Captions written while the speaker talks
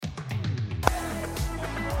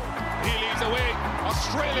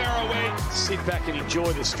Australia away. Sit back and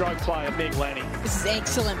enjoy the stroke play of Meg Lanning. This is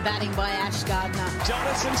excellent batting by Ash Gardner.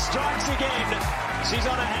 Jonathan strikes again. She's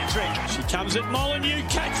on a hat-trick. She comes at Molyneux.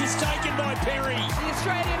 Catch is taken by Perry. The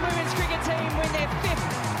Australian women's cricket team win their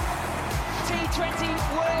 5th T20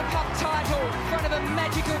 World Cup title in front of a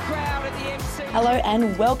magical crowd at the MC. Hello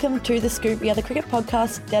and welcome to The Scoop. We are the cricket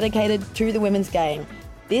podcast dedicated to the women's game.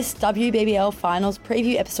 This WBBL Finals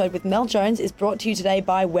preview episode with Mel Jones is brought to you today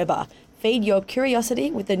by Weber. Feed your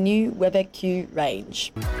curiosity with the new Weber Q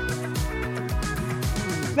range.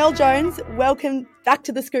 Mel Jones, welcome back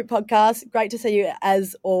to the Scoop podcast. Great to see you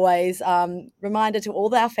as always. Reminder to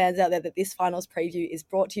all our fans out there that this finals preview is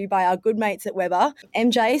brought to you by our good mates at Weber.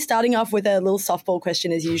 MJ, starting off with a little softball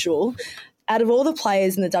question as usual. Out of all the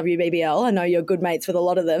players in the WBBL, I know you're good mates with a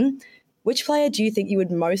lot of them, which player do you think you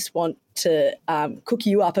would most want to cook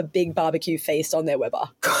you up a big barbecue feast on their Weber?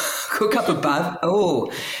 Cook up a barbecue?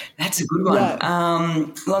 Oh, that's a good one. Yeah.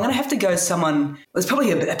 Well, I'm going to have to go someone. Well, it's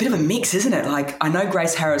probably a bit of a mix, isn't it? Like, I know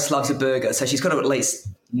Grace Harris loves a burger, so she's got to at least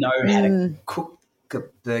know how to cook a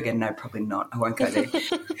burger. No, probably not. I won't go there.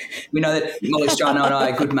 We know that Molly Strano and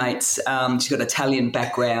I are good mates. She's got an Italian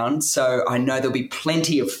background, so I know there'll be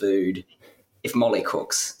plenty of food if Molly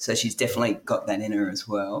cooks. So she's definitely got that in her as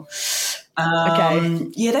well. Okay.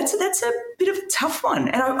 Yeah, that's a bit of a tough one.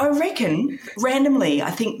 And I reckon, randomly,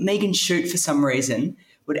 I think Megan Shute, for some reason,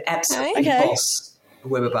 would absolutely boss a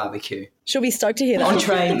Weber barbecue. She'll be stoked to hear that.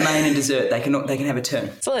 Entree, main and dessert, they can have a turn.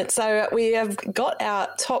 Excellent. So we have got our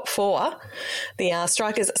top four, the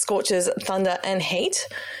Strikers, Scorchers, Thunder and Heat.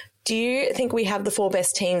 Do you think we have the four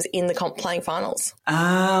best teams in the comp playing finals?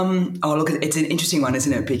 Look, it's an interesting one,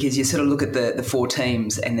 isn't it? Because you sort of look at the four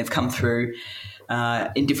teams and they've come through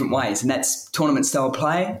in different ways, and that's tournament-style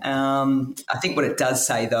play. I think what it does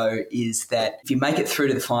say, though, is that if you make it through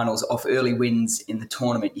to the finals off early wins in the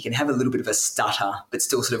tournament, you can have a little bit of a stutter but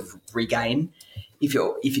still sort of regain. If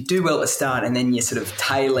you do well at the start and then you're sort of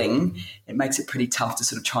tailing, it makes it pretty tough to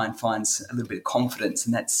sort of try and find a little bit of confidence,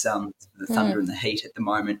 and that's the Thunder and the Heat at the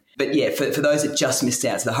moment. But, yeah, for those that just missed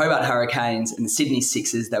out, so the Hobart Hurricanes and the Sydney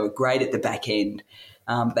Sixers, they were great at the back end.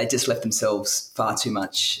 They just left themselves far too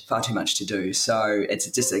much to do. So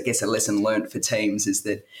it's just, I guess, a lesson learnt for teams is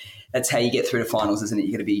that that's how you get through to finals, isn't it?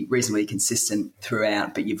 You've got to be reasonably consistent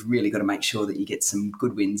throughout, but you've really got to make sure that you get some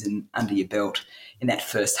good wins under your belt in that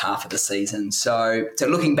first half of the season. So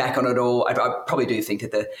looking back on it all, I probably do think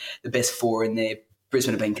that the best four in there,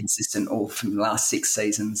 Brisbane have been consistent all from the last 6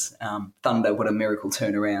 seasons. Thunder, what a miracle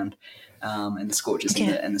turnaround. And the Scorchers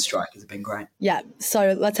and the Strikers have been great. Yeah,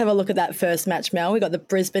 so let's have a look at that first match, Mel. We got the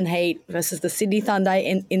Brisbane Heat versus the Sydney Thunder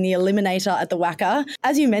in the Eliminator at the Wacker.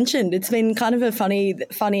 As you mentioned, it's been kind of a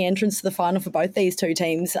funny entrance to the final for both these two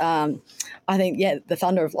teams. I think, the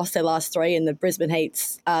Thunder have lost their last 3 and the Brisbane Heat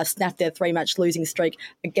snapped their 3-match losing streak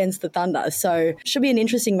against the Thunder. So should be an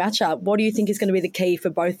interesting matchup. What do you think is going to be the key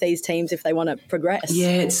for both these teams if they want to progress? Yeah,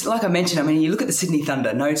 it's like I mentioned, I mean, you look at the Sydney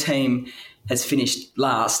Thunder, no team has finished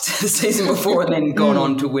last the season before and then gone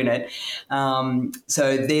on to win it.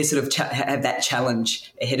 So they sort of have that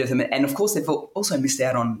challenge ahead of them. And, of course, they've also missed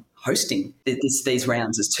out on hosting these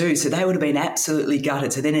rounds as too. So they would have been absolutely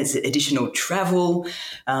gutted. So then it's additional travel.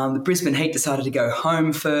 The Brisbane Heat decided to go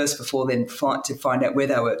home first before then to find out where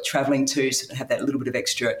they were travelling to, so to have that little bit of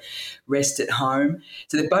extra rest at home.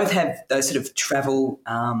 So they both have those sort of travel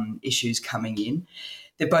issues coming in.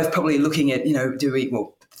 They're both probably looking at,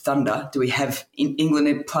 Thunder, do we have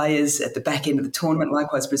England players at the back end of the tournament?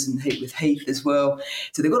 Likewise, Brisbane Heat with Heath as well.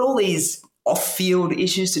 So they've got all these off-field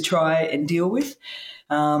issues to try and deal with.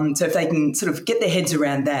 So if they can sort of get their heads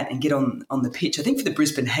around that and get on the pitch, I think for the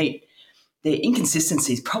Brisbane Heat, their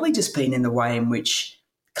inconsistency has probably just been in the way in which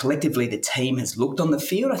collectively the team has looked on the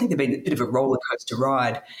field. I think they've been a bit of a roller coaster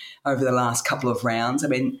ride over the last couple of rounds. I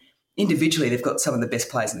mean, individually, they've got some of the best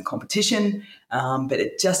players in the competition, but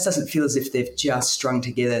it just doesn't feel as if they've just strung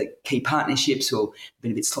together key partnerships or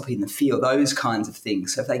been a bit sloppy in the field, those kinds of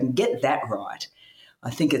things. So if they can get that right, I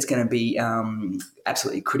think it's going to be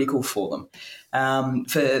absolutely critical for them.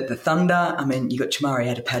 For the Thunder, I mean, you've got Chamari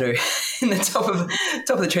Adapadu in the top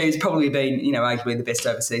of the tree, who's probably been, arguably the best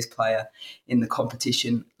overseas player in the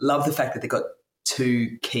competition. Love the fact that they've got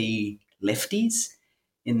 2 key lefties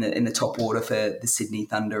in the top order for the Sydney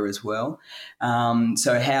Thunder as well.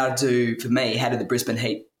 So how do the Brisbane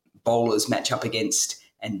Heat bowlers match up against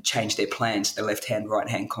and change their plans to the left-hand,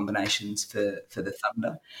 right-hand combinations for the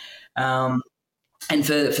Thunder? And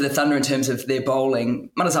for the Thunder, in terms of their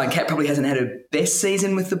bowling, Mudazine Cat probably hasn't had her best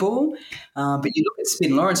season with the ball, but you look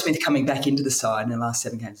at Lauren Smith coming back into the side in the last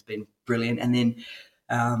 7 games has been brilliant. And then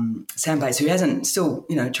Sam Bates, who hasn't still,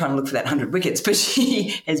 trying to look for that 100 wickets, but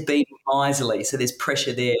she has been miserly. So there's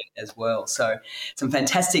pressure there as well. So some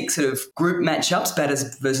fantastic sort of group matchups,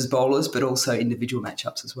 batters versus bowlers, but also individual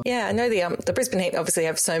matchups as well. Yeah, I know the Brisbane Heat obviously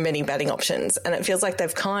have so many batting options, and it feels like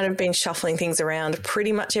they've kind of been shuffling things around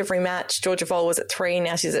pretty much every match. Georgia Voll was at 3,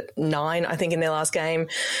 now she's at 9, I think, in their last game.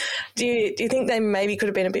 Do you think they maybe could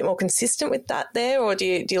have been a bit more consistent with that there, or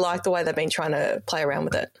do you like the way they've been trying to play around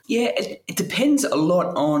with it? Yeah, it depends a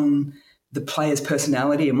lot on the player's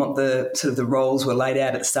personality and what the sort of the roles were laid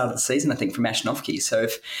out at the start of the season, I think, from Ash Nofke. So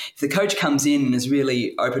if the coach comes in and is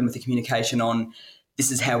really open with the communication on this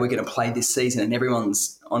is how we're going to play this season and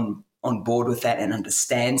everyone's on board with that and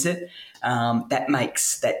understands it, that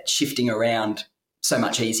makes that shifting around so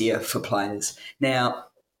much easier for players. Now,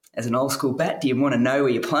 as an old school bat, do you want to know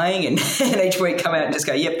where you're playing and each week come out and just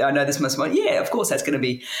go, yep, I know this must be, yeah, of course that's going to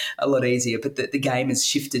be a lot easier. But the game has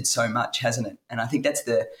shifted so much, hasn't it? And I think that's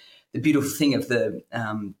the beautiful thing of the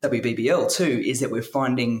WBBL too, is that we're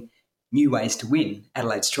finding new ways to win.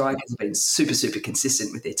 Adelaide Strikers have been super, super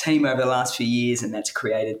consistent with their team over the last few years, and that's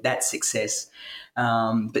created that success.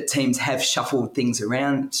 But teams have shuffled things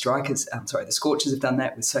around. The Scorchers have done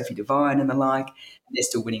that with Sophie Devine and the like, and they're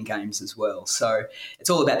still winning games as well. So it's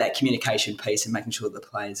all about that communication piece and making sure that the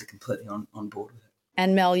players are completely on board with it.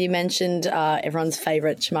 And Mel, you mentioned everyone's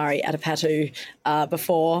favourite Chamari Adapatu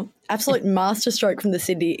before. Absolute masterstroke from the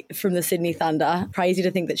Sydney Thunder. Crazy to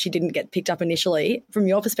think that she didn't get picked up initially. From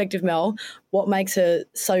your perspective, Mel, what makes her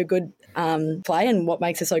so good play and what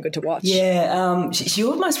makes her so good to watch? Yeah, she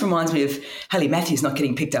almost reminds me of Hayley Matthews not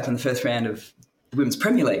getting picked up in the first round of the Women's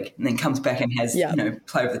Premier League and then comes back and has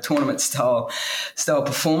play of the tournament style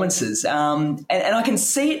performances. And I can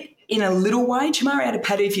see it in a little way. Chamari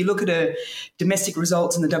Adapatu, if you look at her domestic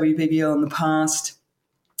results in the WBBL in the past,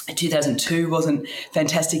 2002 wasn't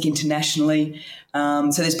fantastic internationally.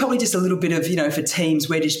 So there's probably just a little bit of, for teams,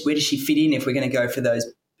 where does she fit in if we're going to go for those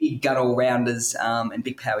big gun all-rounders and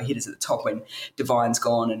big power hitters at the top when Devine's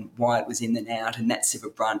gone and Wyatt was in and out and Nat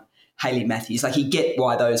Siver-Brunt, Hayley Matthews. Like, you get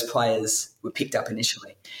why those players were picked up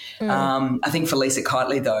initially. I think for Lisa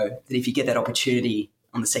Keightley, though, that if you get that opportunity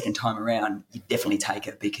on the second time around, you definitely take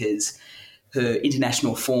it because her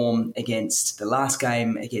international form against the last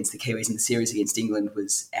game against the Kiwis in the series against England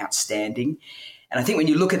was outstanding. And I think when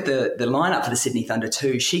you look at the lineup for the Sydney Thunder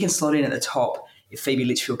too, she can slot in at the top if Phoebe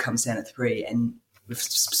Litchfield comes down at 3. And we've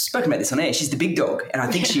spoken about this on air. She's the big dog, and I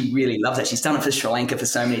think she really loves that. She's done it for Sri Lanka for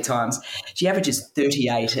so many times. She averages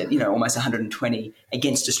 38 at almost 120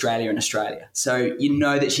 against Australia and Australia. So you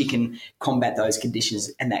know that she can combat those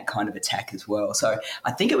conditions and that kind of attack as well. So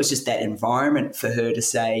I think it was just that environment for her to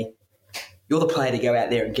say, you're the player to go out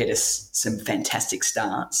there and get us some fantastic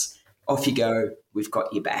starts. Off you go. We've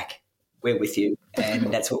got your back. We're with you.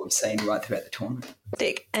 And that's what we've seen right throughout the tournament.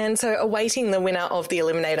 Dick, and so awaiting the winner of the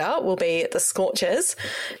Eliminator will be the Scorchers.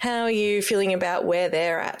 How are you feeling about where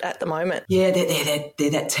they're at the moment? Yeah,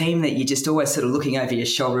 they're that team that you're just always sort of looking over your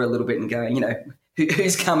shoulder a little bit and going,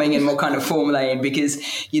 who's coming and what kind of form are they in? Because,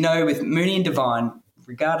 with Mooney and Devine,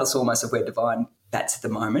 regardless almost of where Devine bats at the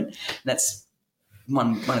moment, that's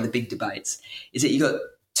one of the big debates, is that you've got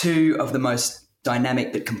two of the most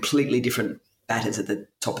dynamic but completely different batters at the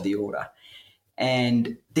top of the order.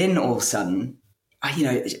 And then all of a sudden,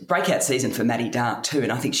 breakout season for Maddie Dart too,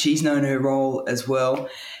 and I think she's known her role as well.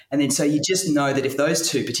 And then so you just know that if those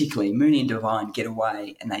two, particularly Mooney and Devine, get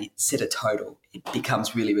away and they set a total, it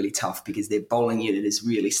becomes really, really tough because their bowling unit is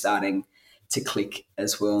really starting to click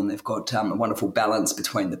as well. And they've got a wonderful balance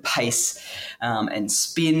between the pace and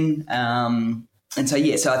spin. And so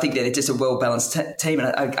I think they're just a well-balanced team. And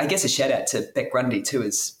I guess a shout-out to Beck Grundy too,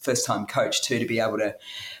 as first-time coach too, to be able to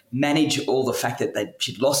manage all the fact that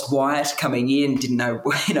she'd lost Wyatt coming in, didn't know,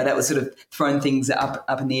 that was sort of thrown things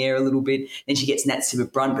up in the air a little bit. Then she gets Nat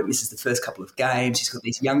Siver-Brunt but misses the first couple of games. She's got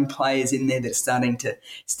these young players in there that are starting to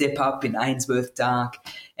step up in Ainsworth, Dark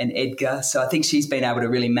and Edgar. So I think she's been able to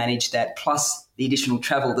really manage that, plus the additional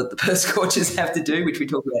travel that the Perth Scorchers have to do, which we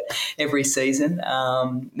talk about every season,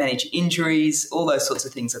 manage injuries, all those sorts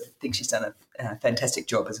of things. I think she's done a fantastic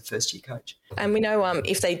job as a first-year coach. And we know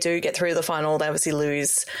if they do get through the final, they obviously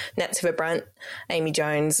lose Nat Siver-Brunt, Amy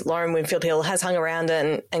Jones. Lauren Winfield-Hill has hung around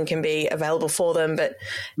and can be available for them. But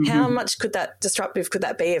how much disruptive could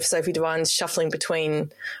that be if Sophie Devine's shuffling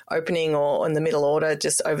between opening or in the middle order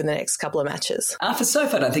just over the next couple of matches? For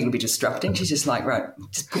Sophie, I don't think it'll be disrupting. She's just like, right,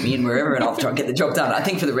 just put me in wherever and I'll try and get the job done. I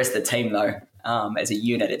think for the rest of the team, though, as a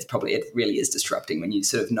unit, it really is disrupting when you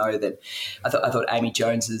sort of know that. I thought Amy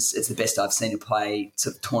Jones is the best I've seen her play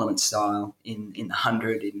sort of tournament style in the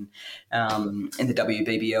 100 in the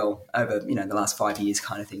WBBL over the last 5 years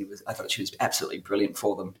kind of thing. I thought she was absolutely brilliant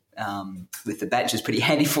for them with the bat, which was pretty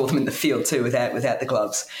handy for them in the field too without the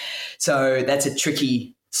gloves. So that's a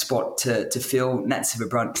tricky spot to fill. Nat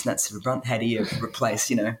Sciver-Brunt, how do you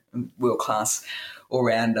replace, world-class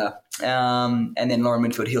all-rounder? And then Lauren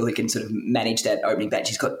Winfield-Hill, who can sort of manage that opening bat.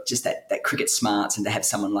 She's got just that cricket smarts, and to have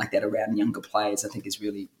someone like that around younger players, I think is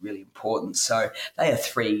really, really important. So they are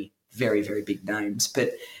three very, very big names,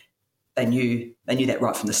 but they knew that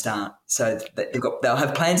right from the start. So they'll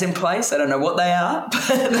have plans in place. I don't know what they are,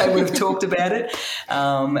 but they would have talked about it.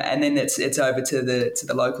 And then it's over to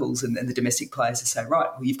the locals and the domestic players to say, right,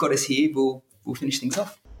 well, you've got us here. We'll finish things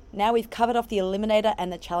off. Now we've covered off the Eliminator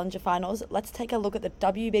and the Challenger finals, let's take a look at the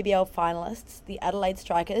WBBL finalists, the Adelaide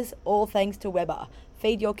Strikers, all thanks to Weber.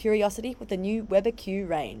 Feed your curiosity with the new Weber Q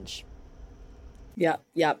range.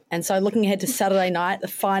 Yep. And so looking ahead to Saturday night, the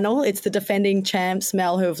final, it's the defending champs,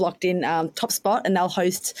 Mel, who have locked in top spot, and they'll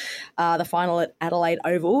host the final at Adelaide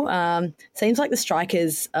Oval. Seems like the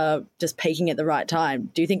Strikers are just peaking at the right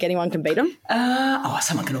time. Do you think anyone can beat them?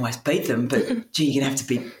 Someone can always beat them, but gee, you're going to have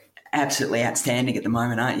to be absolutely outstanding at the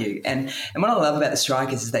moment, aren't you? And what I love about the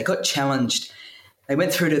Strikers is they got challenged. They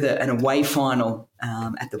went through to an away final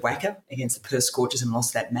at the WACA against the Perth Scorchers and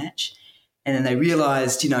lost that match. And then they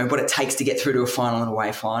realised, what it takes to get through to a final and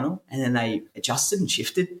away final. And then they adjusted and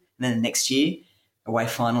shifted. And then the next year, away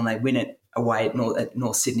final, and they win it away at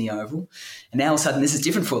North Sydney Oval. And now all of a sudden this is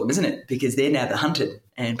different for them, isn't it? Because they're now the hunted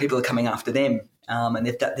and people are coming after them. And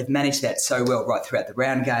they've managed that so well right throughout the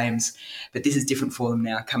round games. But this is different for them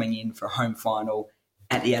now, coming in for a home final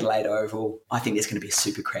at the Adelaide Oval. I think there's going to be a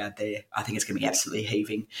super crowd there. I think it's going to be absolutely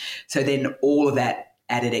heaving. So then all of that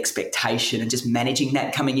added expectation and just managing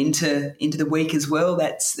that coming into the week as well,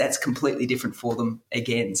 that's completely different for them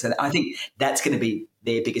again. So I think that's going to be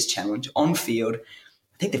their biggest challenge. On field,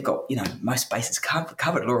 I think they've got, most bases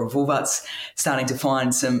covered. Laura Vulvart's starting to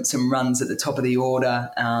find some runs at the top of the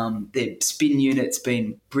order. Their spin unit's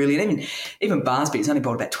been brilliant. Even Barsby's only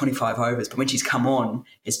bowled about 25 overs, but when she's come on,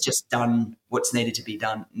 it's just done what's needed to be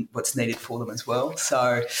done, what's needed for them as well. So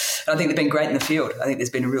I think they've been great in the field. I think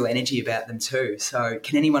there's been a real energy about them too. So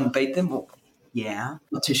can anyone beat them? Well, yeah,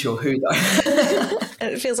 not too sure who though.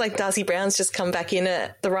 And it feels like Darcy Brown's just come back in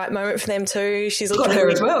at the right moment for them too. She's got her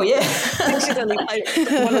as well, yeah. I think she's only played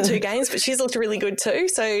 1 or 2 games, but she's looked really good too.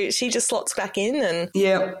 So she just slots back in and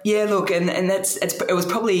yeah. Look, and it was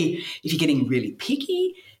probably, if you're getting really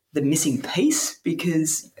picky, the missing piece,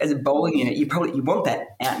 because as a bowling unit, you want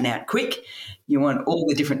that out and out quick. You want all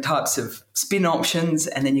the different types of spin options,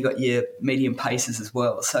 and then you got your medium paces as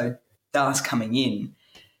well. So Darce coming in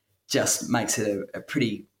just makes it a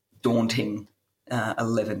pretty daunting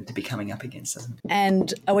 11 to be coming up against, doesn't it?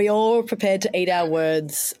 And are we all prepared to eat our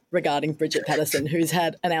words regarding Bridget Patterson, who's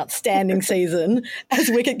had an outstanding season as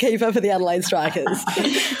wicketkeeper for the Adelaide Strikers?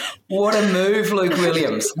 What a move, Luke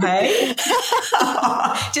Williams, hey?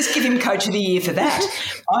 Just give him Coach of the Year for that.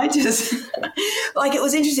 It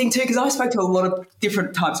was interesting too, because I spoke to a lot of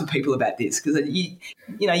different types of people about this, because you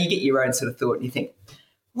get your own sort of thought and you think,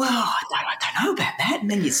 well, I don't know about that. And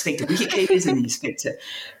then you speak to wicketkeepers and then you speak to,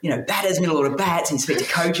 batters, middle order bats, and you speak to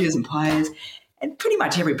coaches and players. And pretty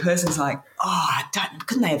much every person's like,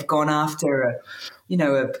 couldn't they have gone after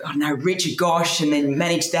Richard Gosh and then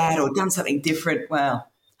managed that or done something different? Well,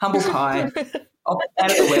 humble pie.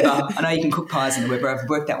 Out of the Weber. I know you can cook pies in the Weber. I've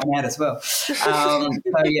worked that one out as well.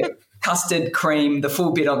 Custard, cream, the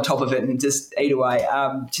full bit on top of it and just eat away.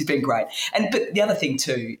 She's been great. But the other thing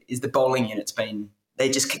too is the bowling unit's been, they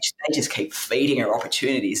just keep feeding her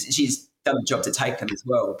opportunities. She's done the job to take them as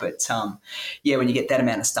well. But, when you get that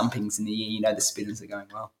amount of stumpings in the year, the spinners are going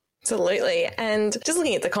well. Absolutely. And just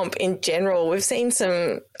looking at the comp in general, we've seen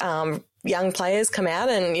some young players come out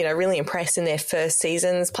and, really impress in their first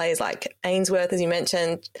seasons. Players like Ainsworth, as you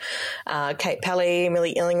mentioned, Kate Pally,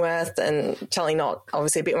 Millie Illingworth, and Charlie Knott,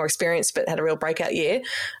 obviously a bit more experienced but had a real breakout year.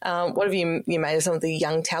 What have you made of some of the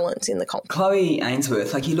young talent in the comp? Chloe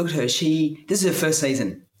Ainsworth, you look at her, this is her first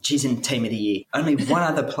season. She's in Team of the Year. Only one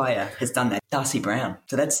other player has done that, Darcy Brown.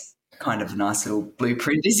 So that's kind of a nice little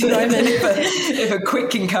blueprint, isn't it? If a quick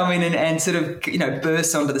can come in and sort of,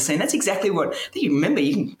 burst onto the scene, that's exactly what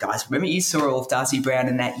you guys remember, you saw all of Darcy Brown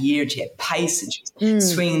in that year, and she had pace and she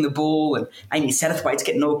was swinging the ball, and Amy Satterthwaite's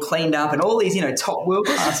getting all cleaned up, and all these, top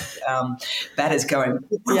world-class batters going,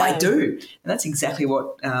 what do I do? And that's exactly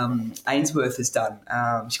what Ainsworth has done.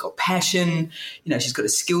 She's got passion, she's got a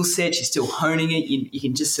skill set, she's still honing it. You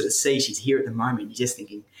can just sort of see she's here at the moment. You're just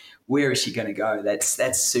thinking, where is she going to go?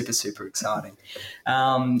 That's super, super exciting.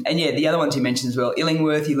 The other ones you mentioned as well,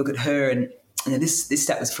 Illingworth, you look at her and this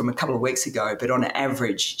stat was from a couple of weeks ago, but on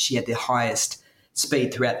average she had the highest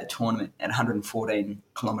speed throughout the tournament at 114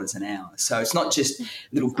 kilometres an hour. So it's not just a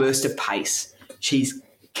little burst of pace. She's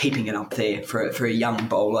keeping it up there for a young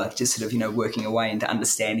bowler, just sort of, working away into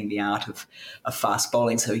understanding the art of fast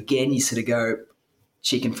bowling. So again, you sort of go,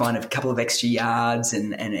 she can find a couple of extra yards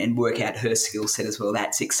and work out her skill set as well.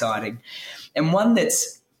 That's exciting. And one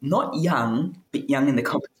that's not young, but young in the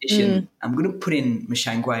competition, I'm going to put in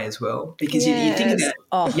Mashangwe as well, because you think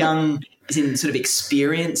about young is in sort of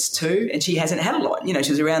experience too, and she hasn't had a lot.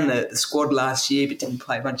 She was around the squad last year but didn't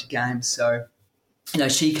play a bunch of games. So,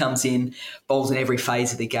 she comes in, bowls in every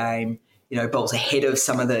phase of the game, bowls ahead of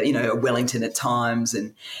some of the, Wellington at times.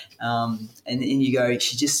 And you go,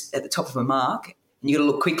 she's just at the top of her mark. And you got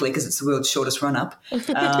to look quickly because it's the world's shortest run-up.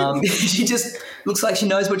 She just looks like she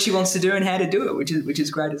knows what she wants to do and how to do it, which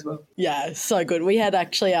is great as well. Yeah, so good. We had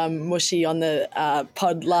actually Mushy on the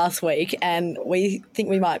pod last week, and we think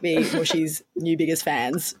we might be Mushy's new biggest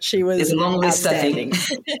fans. She was There's a long list, outstanding. I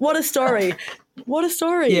think. What a story. What a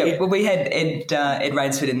story. Yeah, well, we had Ed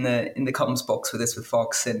Rainsford in the comms box with us with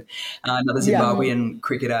Fox, and another Zimbabwean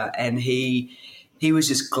cricketer, and he was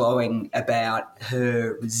just glowing about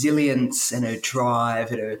her resilience and her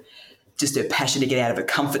drive and her passion to get out of her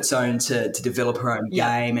comfort zone to develop her own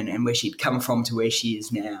game and where she'd come from to where she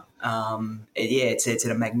is now. It's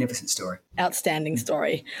a magnificent story. Outstanding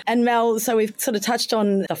story. And Mel, so we've sort of touched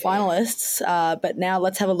on the finalists, but now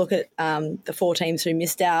let's have a look at the 4 teams who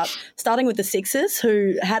missed out, starting with the Sixers,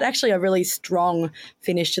 who had actually a really strong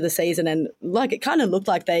finish to the season, and it kind of looked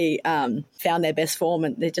like they found their best form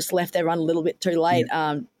and they just left their run a little bit too late.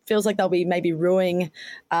 Feels like they'll be maybe ruining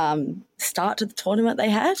start to the tournament they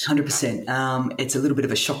had. 100%. It's a little bit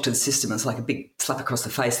of a shock to the system. It's like a big slap across the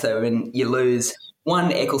face, though, and you lose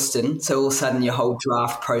one Eccleston, so all of a sudden your whole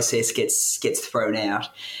draft process gets thrown out,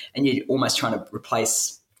 and you're almost trying to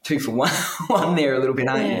replace 2 for 1 there a little bit,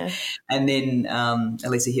 aren't you? And then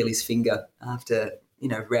Elisa Healy's finger after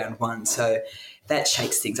round 1, so that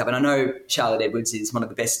shakes things up. And I know Charlotte Edwards is one of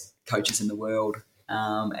the best coaches in the world,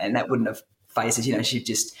 and that wouldn't have phased her. She'd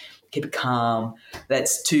just keep it calm.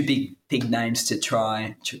 That's 2 big names to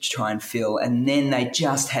try and fill. And then they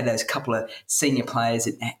just had those couple of senior players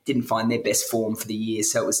that didn't find their best form for the year.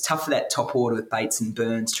 So it was tough for that top order with Bates and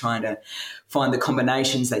Burns trying to find the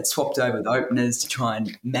combinations. They'd swapped over the openers to try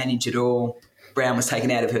and manage it all. Brown was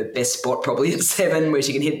taken out of her best spot probably at 7, where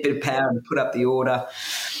she can hit a bit of power and put up the order.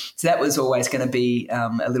 So that was always going to be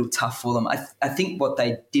a little tough for them. I think what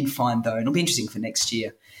they did find, though, and it'll be interesting for next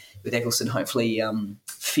year, with Eccleston hopefully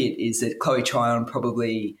fit, is that Chloe Tryon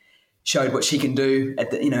probably showed what she can do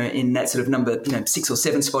at the in that sort of number 6 or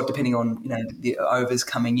 7 spot, depending on the overs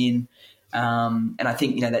coming in, and I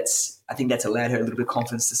think that's allowed her a little bit of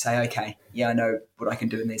confidence to say, okay, I know what I can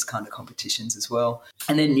do in these kind of competitions as well.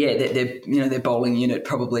 And then their bowling unit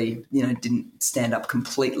probably didn't stand up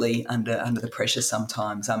completely under the pressure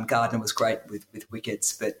sometimes. Gardner was great with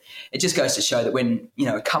wickets, but it just goes to show that when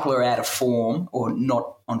a couple are out of form or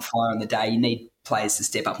not on fire on the day, you need players to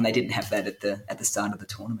step up, and they didn't have that at the start of the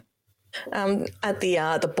tournament. At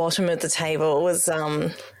the bottom of the table was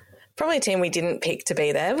probably a team we didn't pick to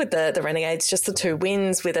be there with the Renegades, just the 2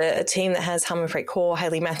 wins with a team that has Harmanpreet Kaur,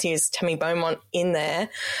 Hayley Matthews, Tammy Beaumont in there.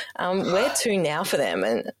 Where to now for them,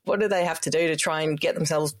 and what do they have to do to try and get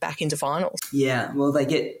themselves back into finals? Yeah, well, they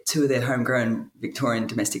get 2 of their homegrown Victorian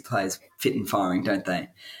domestic players fit and firing, don't they?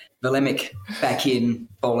 Valemic back in,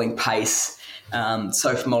 bowling pace.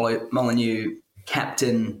 Soph Molyneux,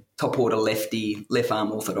 captain, top order lefty, left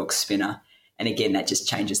arm orthodox spinner. And again, that just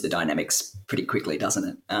changes the dynamics pretty quickly, doesn't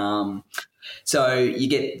it? So you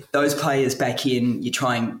get those players back in, you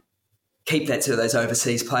try and keep that sort of those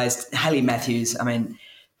overseas players. Hayley Matthews, I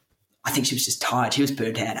think she was just tired. She was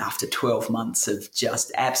burnt out after 12 months of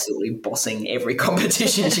just absolutely bossing every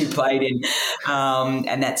competition she played in.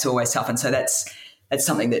 And that's always tough. And so that's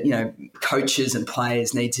something that, coaches and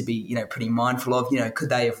players need to be, pretty mindful of. Could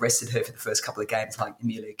they have rested her for the first couple of games like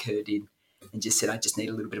Amelia Kerr did and just said, I just need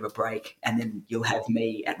a little bit of a break, and then you'll have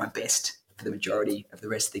me at my best for the majority of the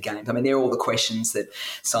rest of the games? They're all the questions that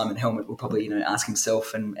Simon Helmut will probably, ask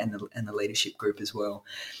himself and the leadership group as well.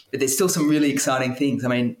 But there's still some really exciting things.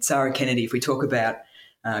 Sarah Kennedy, if we talk about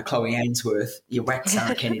Chloe Ainsworth, you whack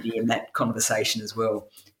Sarah Kennedy in that conversation as well.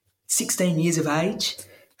 16 years of age,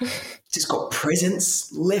 just got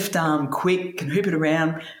presence, left arm quick, can hoop it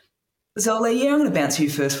around. Zola, I'm going to bounce you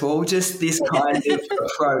first of all. Just this kind of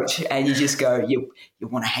approach, and you just go, you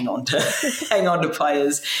want to hang on to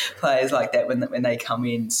players like that when they come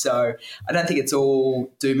in. So I don't think it's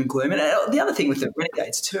all doom and gloom. And the other thing with the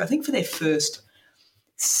Renegades too, I think for their first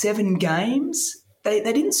 7 games, they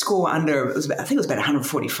didn't score under. I think it was about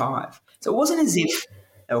 145. So it wasn't as if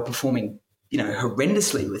they were performing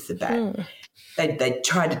horrendously with the bat. They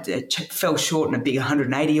tried to fell short in a big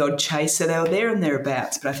 180-odd chase, so they were there and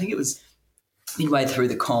thereabouts. But I think it was midway through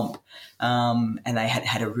the comp, and they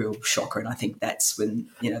had a real shocker. And I think that's when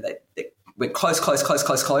they went close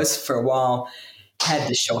for a while, had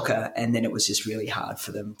the shocker, and then it was just really hard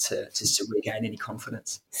for them to regain any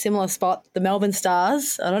confidence. Similar spot, the Melbourne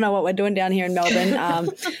Stars. I don't know what we're doing down here in Melbourne.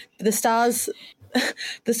 The Stars,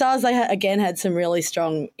 they had some really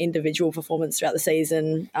strong individual performance throughout the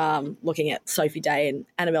season. Looking at Sophie Day and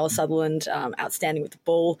Annabella Sutherland, outstanding with the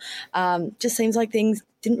ball. Just seems like things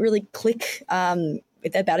didn't really click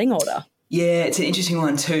with their batting order. Yeah, it's an interesting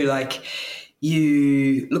one too. Like,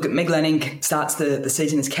 you look at Meg Lanning, starts the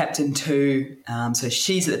season as captain too. So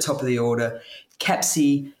she's at the top of the order.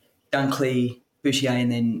 Capsey, Dunkley, Bouchier,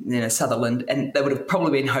 and then Sutherland. And they would have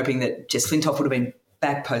probably been hoping that Jess Flintoff would have been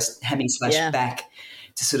back post hammy / back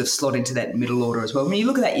to sort of slot into that middle order as well. When you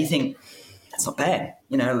look at that, you think, that's not bad.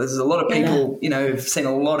 There's a lot of people, who've seen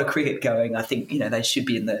a lot of cricket going. I think, they should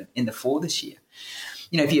be in the 4 this year.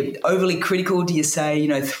 If you're overly critical, do you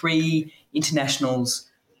say, 3 internationals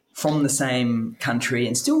from the same country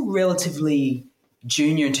and still relatively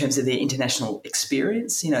junior in terms of their international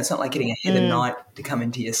experience? It's not like getting a Heather Knight to come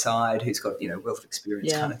into your side who's got, wealth of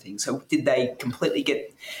experience kind of thing. So did they completely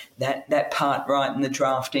get that part right in the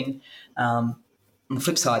drafting? On the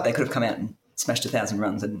flip side, they could have come out and smashed 1,000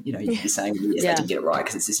 runs and, you'd be saying, yes, they didn't get it right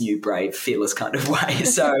because it's this new, brave, fearless kind of way.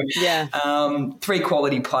 So 3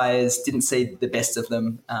 quality players, didn't see the best of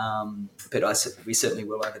them, but we certainly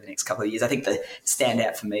will over the next couple of years. I think the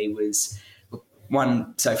standout for me was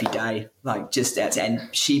one, Sophie Day, just outstanding.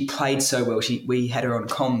 And she played so well. We had her on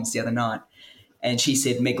comms the other night, and she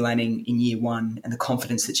said Meg Lanning in year 1 and the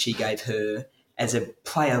confidence that she gave her as a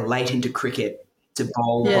player late into cricket to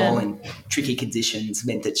bowl in tricky conditions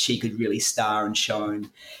meant that she could really star and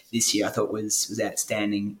shone this year. I thought was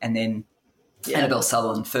outstanding. And then Annabelle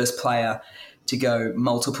Sutherland, first player to go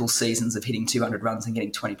multiple seasons of hitting 200 runs and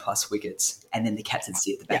getting 20-plus wickets, and then the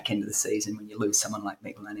captaincy at the back end of the season when you lose someone like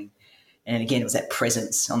Meg Lanning. And again, it was that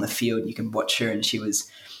presence on the field. You can watch her, and she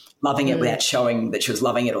was loving it without showing that she was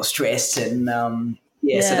loving it or stressed. And so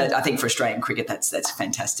that, I think for Australian cricket, that's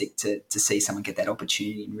fantastic to see someone get that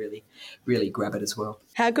opportunity and really, really grab it as well.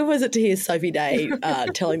 How good was it to hear Sophie Day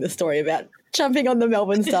telling the story about jumping on the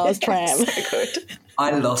Melbourne Stars tram? So good.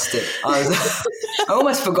 I lost it. I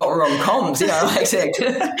almost forgot we're on comms,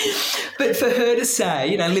 but for her to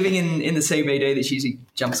say, living in the CBD that she usually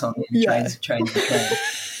jumps on and trains the tram.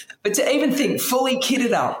 But to even think, fully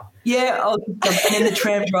kitted up, and then the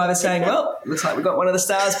tram driver saying, well, looks like we've got one of the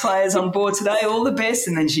Stars players on board today, all the best,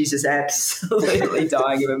 and then she's just absolutely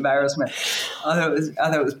dying of embarrassment. I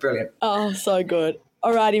thought it was brilliant. Oh, so good.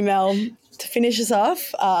 All righty, Mel, to finish us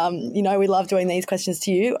off, we love doing these questions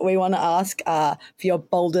to you. We want to ask for your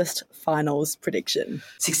boldest finals prediction.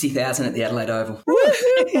 60,000 at the Adelaide Oval.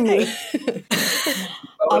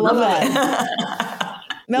 I love that.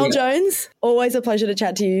 Mel Jones, always a pleasure to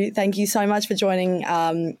chat to you. Thank you so much for joining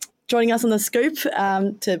us on The Scoop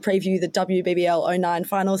to preview the WBBL 09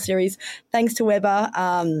 final series. Thanks to Weber.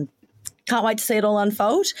 Can't wait to see it all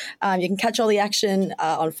unfold. You can catch all the action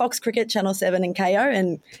on Fox Cricket, Channel 7 and KO,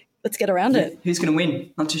 and let's get around it. Who's going to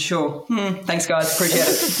win? Not too sure. Thanks, guys.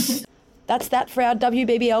 Appreciate it. That's that for our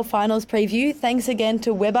WBBL finals preview. Thanks again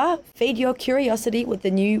to Weber. Feed your curiosity with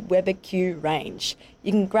the new Weber Q range.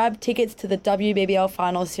 You can grab tickets to the WBBL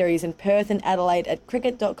finals series in Perth and Adelaide at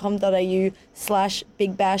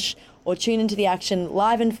cricket.com.au/Big Bash, or tune into the action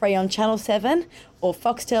live and free on Channel 7 or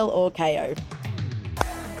Foxtel or KO.